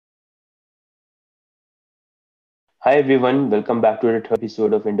Hi everyone, welcome back to the third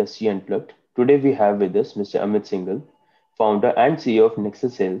episode of Industry Unplugged. Today we have with us Mr. Amit Singhal, founder and CEO of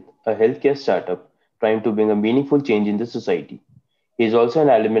Nexus Health, a healthcare startup trying to bring a meaningful change in the society. He is also an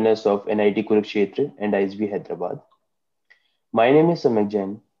alumnus of NIT Kurukshetra and ISB Hyderabad. My name is Samek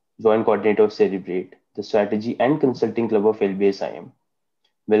Jain, Joint Coordinator of Cerebrate, the strategy and consulting club of LBSIM.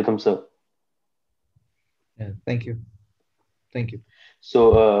 Welcome, sir. Yeah, thank you. Thank you.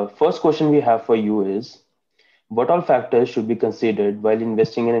 First question we have for you is what all factors should be considered while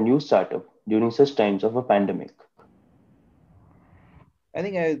investing in a new startup during such times of a pandemic? I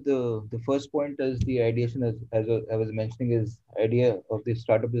think the first point is the ideation, as I was mentioning, is idea of the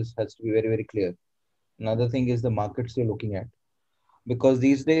startup is has to be very very clear. Another thing is the markets you're looking at, because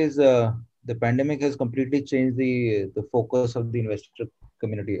these days the pandemic has completely changed the focus of the investor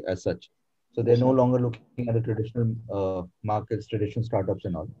community as such. So they're Yes, no sir. longer looking at the traditional markets, traditional startups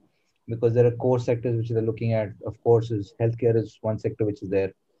and all, because there are core sectors which they're looking at. Of course, is healthcare is one sector which is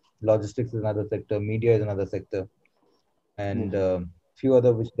there, logistics is another sector, media is another sector, and Yes. few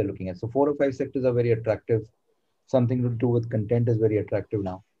other which they're looking at. So four or five sectors are very attractive. Something to do with content is very attractive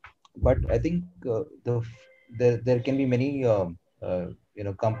now. But I think there can be many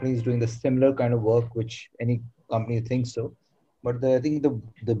companies doing the similar kind of work which any company thinks so. But I think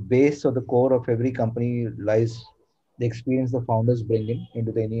the base or the core of every company lies the experience the founders bring in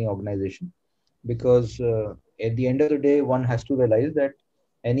into any organization, because at the end of the day one has to realize that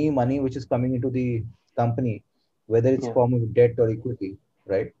any money which is coming into the company, whether it's Yeah. form of debt or equity,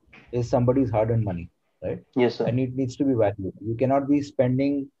 right, is somebody's hard-earned money, right? Yes, sir. And it needs to be valued. You cannot be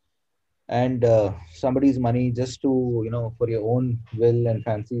spending and somebody's money just to for your own will and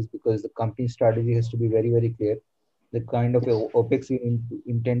fancies, because the company strategy has to be very very clear. The kind of Yes. opex you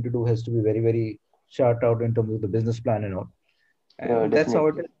intend to do has to be very very chart out in terms of the business plan and all. Yeah, And that's how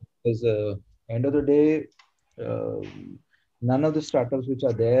it definitely. is. Because end of the day, uh, none of the startups which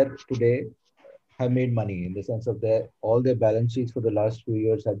are there today have made money, in the sense of their all their balance sheets for the last few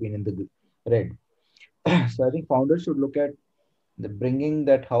years have been in the red. So I think founders should look at the bringing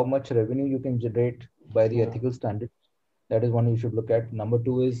that how much revenue you can generate by the Yeah. ethical standards. That is one you should look at. Number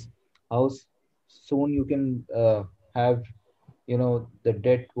two is how soon you can have the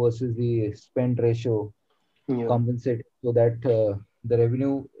debt versus the spend ratio Yeah. compensate, so that the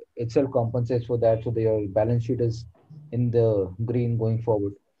revenue itself compensates for that, so that your balance sheet is in the green going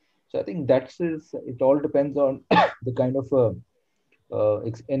forward. So I think that's is it all depends on the kind of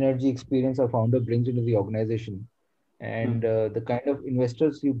energy experience a founder brings into the organization, Mm. and the kind of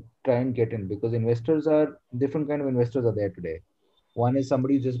investors you try and get in, because investors are different kind of investors are there today. One is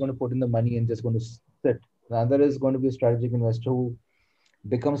somebody who's just going to put in the money and just going to sit. The other is going to be a strategic investor who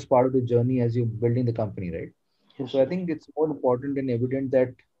becomes part of the journey as you're building the company, right? Yes, So I sir. think it's more important and evident that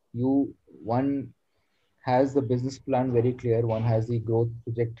you one has the business plan very clear, one has the growth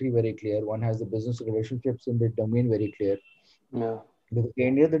trajectory very clear, one has the business relationships in the domain very clear. Yeah. Because at the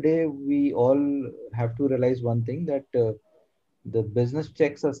end of the day, we all have to realize one thing, that the business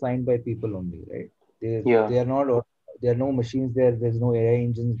checks are signed by people only, right? Yeah. They are not, there are no machines there. There's no AI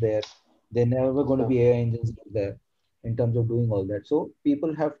engines there. There never Yes, going to sir. be AI engines there in terms of doing all that. So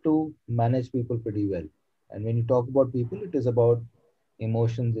people have to manage people pretty well. And when you talk about people, it is about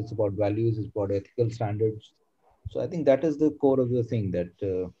emotions, it's about values, it's about ethical standards. So I think that is the core of the thing, that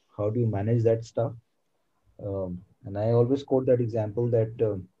how do you manage that stuff? And I always quote that example that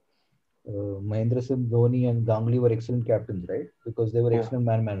Mahendra Singh Dhoni and Ganguly were excellent captains, right? Because they were Yeah. excellent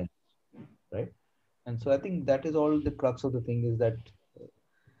man managers, right? And so I think that is all the crux of the thing, is that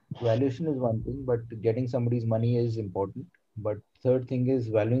valuation is one thing, but getting somebody's money is important. But third thing is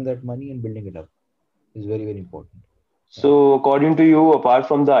valuing that money and building it up is very, very important. Yeah. So, according to you, apart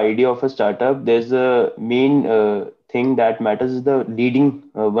from the idea of a startup, there's a main thing that matters is the leading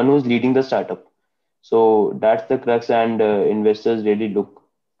one who's leading the startup. So that's the crux, and investors really look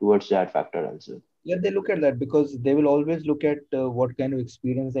towards that factor also. Yeah, they look at that because they will always look at what kind of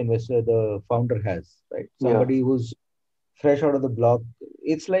experience the investor, the founder has, right? Yeah. Somebody who's fresh out of the block.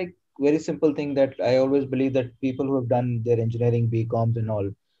 It's like very simple thing that I always believe that people who have done their engineering, BComs and all,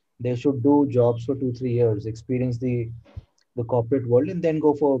 they should do jobs for 2 3 years, experience the corporate world, and then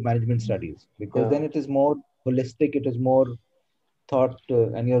go for management studies, because Yeah. then it is more holistic, it is more thought,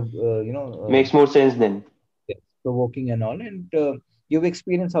 and you're Makes more sense then. provoking and all, and you've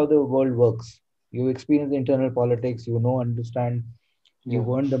experienced how the world works. You experience the internal politics, understand, Yeah. you've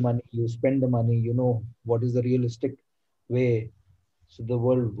earned the money, you spend the money, what is the realistic way so the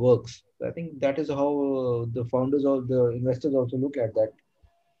world works. So I think that is how the founders or the investors also look at that.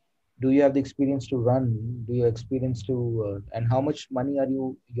 Do you have the experience to run? Do you experience to and how much money are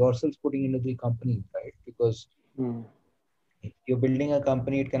you yourselves putting into the company, right? Because Mm. If you're building a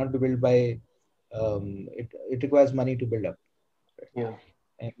company, it cannot be built by it requires money to build up. Right? Yeah.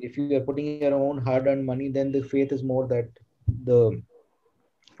 And if you are putting your own hard-earned money, then the faith is more that the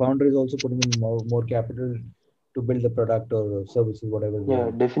founder is also putting in more capital to build the product or services, whatever Yeah,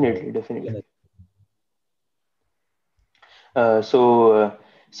 the definitely, vision definitely. is.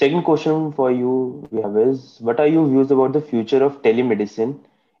 Second question for you we have is, what are your views about the future of telemedicine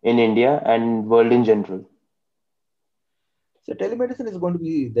in India and world in general? So telemedicine is going to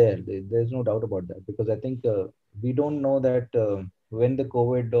be there. There's no doubt about that because I think we don't know that when the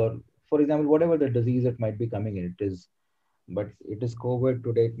COVID or, for example, whatever the disease that might be coming in, it is, but it is COVID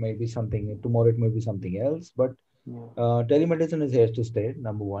today. It may be something tomorrow. It may be something else. But Yeah. telemedicine is here to stay.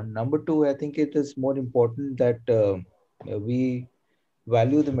 Number one. Number two, I think it is more important that we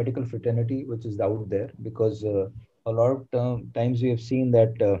value the medical fraternity which is out there because a lot of times we have seen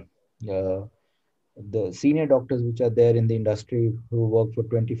that the senior doctors which are there in the industry who work for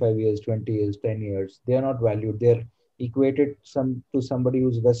 25 years, 20 years, 10 years, they are not valued. They're equated some to somebody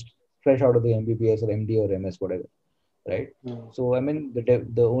who's just fresh out of the MBBS or MD or MS, whatever, right? Yeah. So, I mean,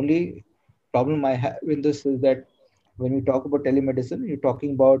 the only problem I have in this is that when we talk about telemedicine, you're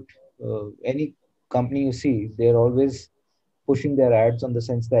talking about any company you see, they're always pushing their ads on the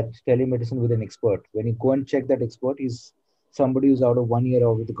sense that telemedicine with an expert. When you go and check that expert, is somebody who's out of 1 year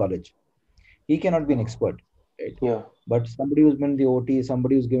out of the college. He cannot be an expert, right? Yeah. But somebody who's been in the OT,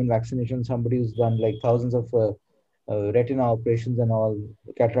 somebody who's given vaccination, somebody who's done like thousands of retina operations and all,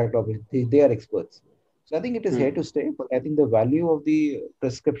 cataract operations, they are experts. So I think it is here Mm. to stay. But I think the value of the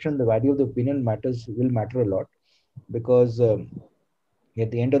prescription, the value of the opinion will matter a lot because at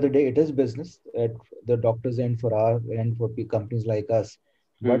the end of the day, it is business at the doctor's end for our end for companies like us.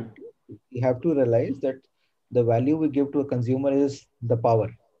 But Mm. we have to realize that the value we give to a consumer is the power,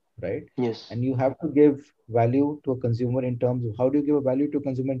 right? Yes. And you have to give value to a consumer in terms of how do you give a value to a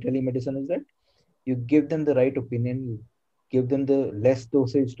consumer in telemedicine is that you give them the right opinion, you give them the less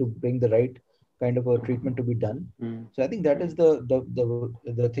dosage to bring the right kind of a treatment to be done. Mm. So I think that is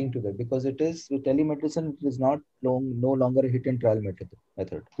the thing to that because it is with telemedicine, it is not no longer a hit and trial method,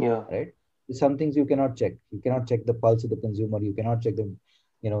 Yeah. right? Some things you cannot check. You cannot check the pulse of the consumer. You cannot check the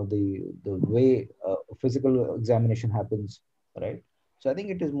way physical examination happens, right? So I think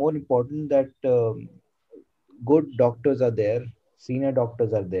it is more important that good doctors are there, senior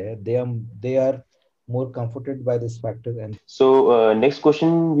doctors are there. They are more comforted by this factor. And So, next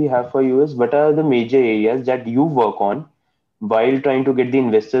question we have for you is, what are the major areas that you work on while trying to get the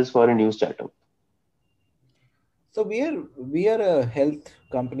investors for a new startup? so we are a health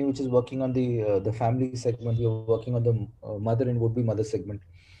company which is working on the family segment. We are working on the mother and would be mother segment.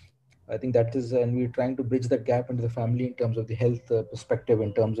 I think that is, and we're trying to bridge that gap into the family in terms of the health perspective,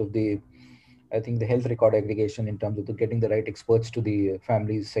 in terms of the, I think the health record aggregation, in terms of the getting the right experts to the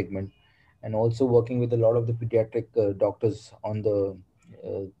families segment, and also working with a lot of the pediatric doctors on the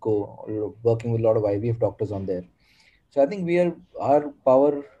working with a lot of IVF doctors on there. So I think our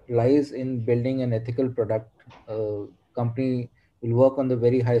power lies in building an ethical product. Company will work on the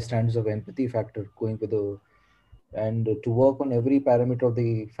very high standards of empathy factor, going with the and to work on every parameter of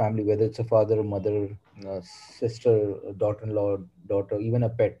the family, whether it's a father, mother, sister, daughter-in-law, daughter, even a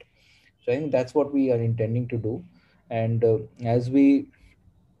pet. So I think that's what we are intending to do. And as we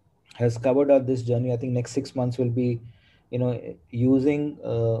has covered out this journey, I think next 6 months will be, using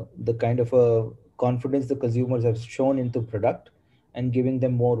the kind of confidence the consumers have shown into product and giving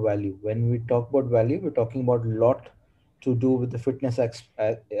them more value. When we talk about value, we're talking about a lot to do with the fitness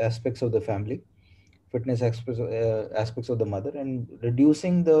aspects of the family, aspects of the mother, and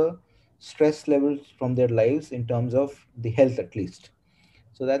reducing the stress levels from their lives in terms of the health at least.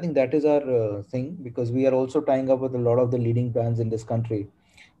 So I think that is our thing because we are also tying up with a lot of the leading brands in this country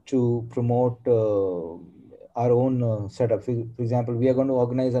to promote our own setup. For example, we are going to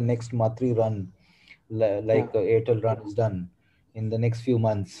organize a next Matri run, Yeah. like Airtel run is done in the next few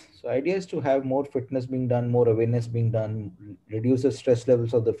months. So idea is to have more fitness being done, more awareness being done, reduce the stress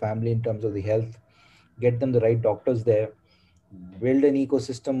levels of the family in terms of the health, get them the right doctors there, build an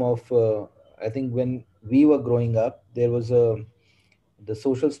ecosystem of. I think when we were growing up, there was a the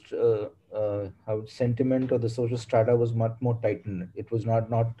how sentiment or the social strata was much more tightened. It was not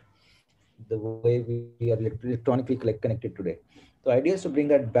the way we are electronically connected today. So idea is to bring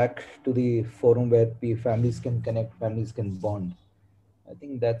that back to the forum where families can connect, families can bond. I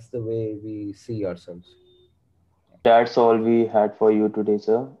think that's the way we see ourselves. That's all we had for you today,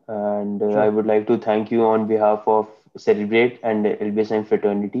 sir. And I Sure, would like to thank you on behalf of Cerebrate and LBSIM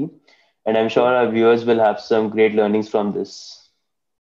fraternity. And I'm sure sure. our viewers will have some great learnings from this.